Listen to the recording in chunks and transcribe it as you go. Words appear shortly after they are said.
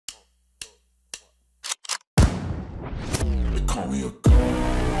call me a god.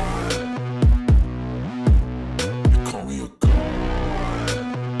 You call me a god.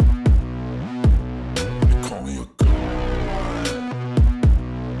 You call me a god.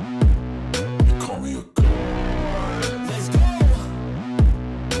 You call me a god. Let's go.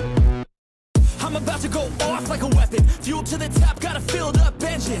 I'm about to go off like a weapon. Fuel to the top, got a filled up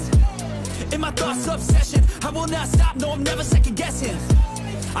engine. In my thoughts, obsession. I will not stop, no, I'm never second guessing.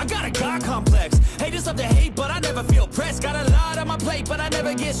 I got a God complex. Haters love to hate, but I never feel pressed. Got a lot on my plate, but I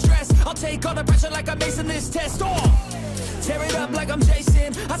never get stressed. I'll take all the pressure like I'm acing this test. Tear it up like I'm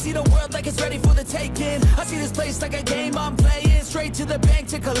Jason. I see the world like it's ready for the taking. I see this place like a game I'm playing. Straight to the bank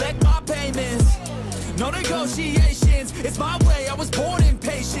to collect my payments. No negotiations, it's my way, I was born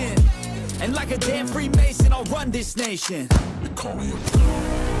impatient. And like a damn Freemason, I'll run this nation. You call me a god.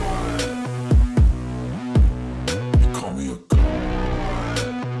 You call me a god.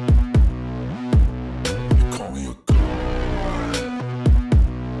 You call me a god.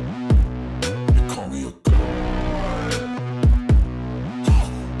 You call me a god.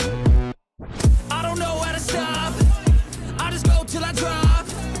 I don't know how to stop, I just go till I drop.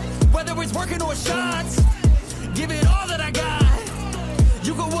 Whether it's working or shots, give it all that I got.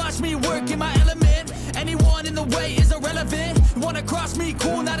 You can watch me work in my element. Anyone in the way is irrelevant. You wanna cross me,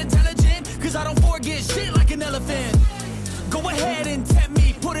 cool, not intelligent. Cause I don't forget shit like an elephant. Go ahead and tempt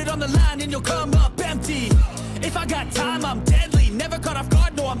me, put it on the line and you'll come up empty. If I got time, I'm deadly. Never caught off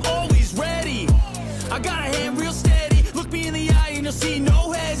guard, no, I'm always ready. I got a hand real steady. Look me in the eye and you'll see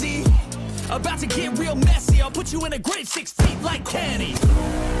no hezzy. About to get real messy. I'll put you in a grave 6 feet like Kenny.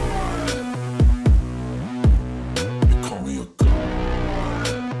 You call me a god.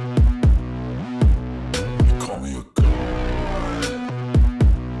 You call me a god.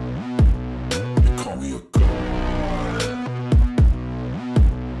 You call me a god.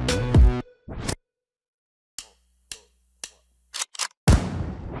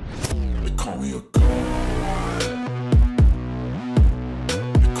 You call me a god.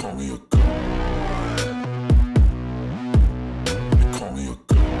 You call me a god. You call me a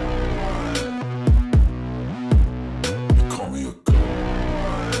god. You call me a god.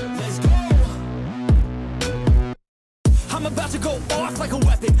 Let's go. I'm about to go off like a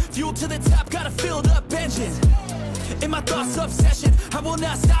weapon. Fuel to the top, got a filled up engine. In my thoughts, obsession. I will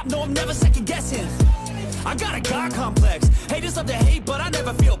not stop, no, I'm never second guessing. I got a God complex. Haters love to hate, but I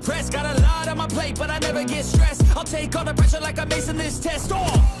never feel pressed. Got a lot on my plate, but I never get stressed. I'll take all the pressure like I'm acing this test.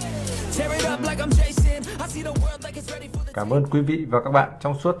 Tear it up like I'm Jason. I see the world like it's ready for the. Cảm ơn quý vị và các bạn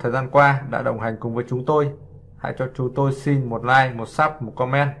trong suốt thời gian qua đã đồng hành cùng với chúng tôi. Hãy cho chúng tôi xin một like, một sub, một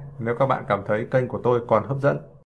comment nếu các bạn cảm thấy kênh của tôi còn hấp dẫn.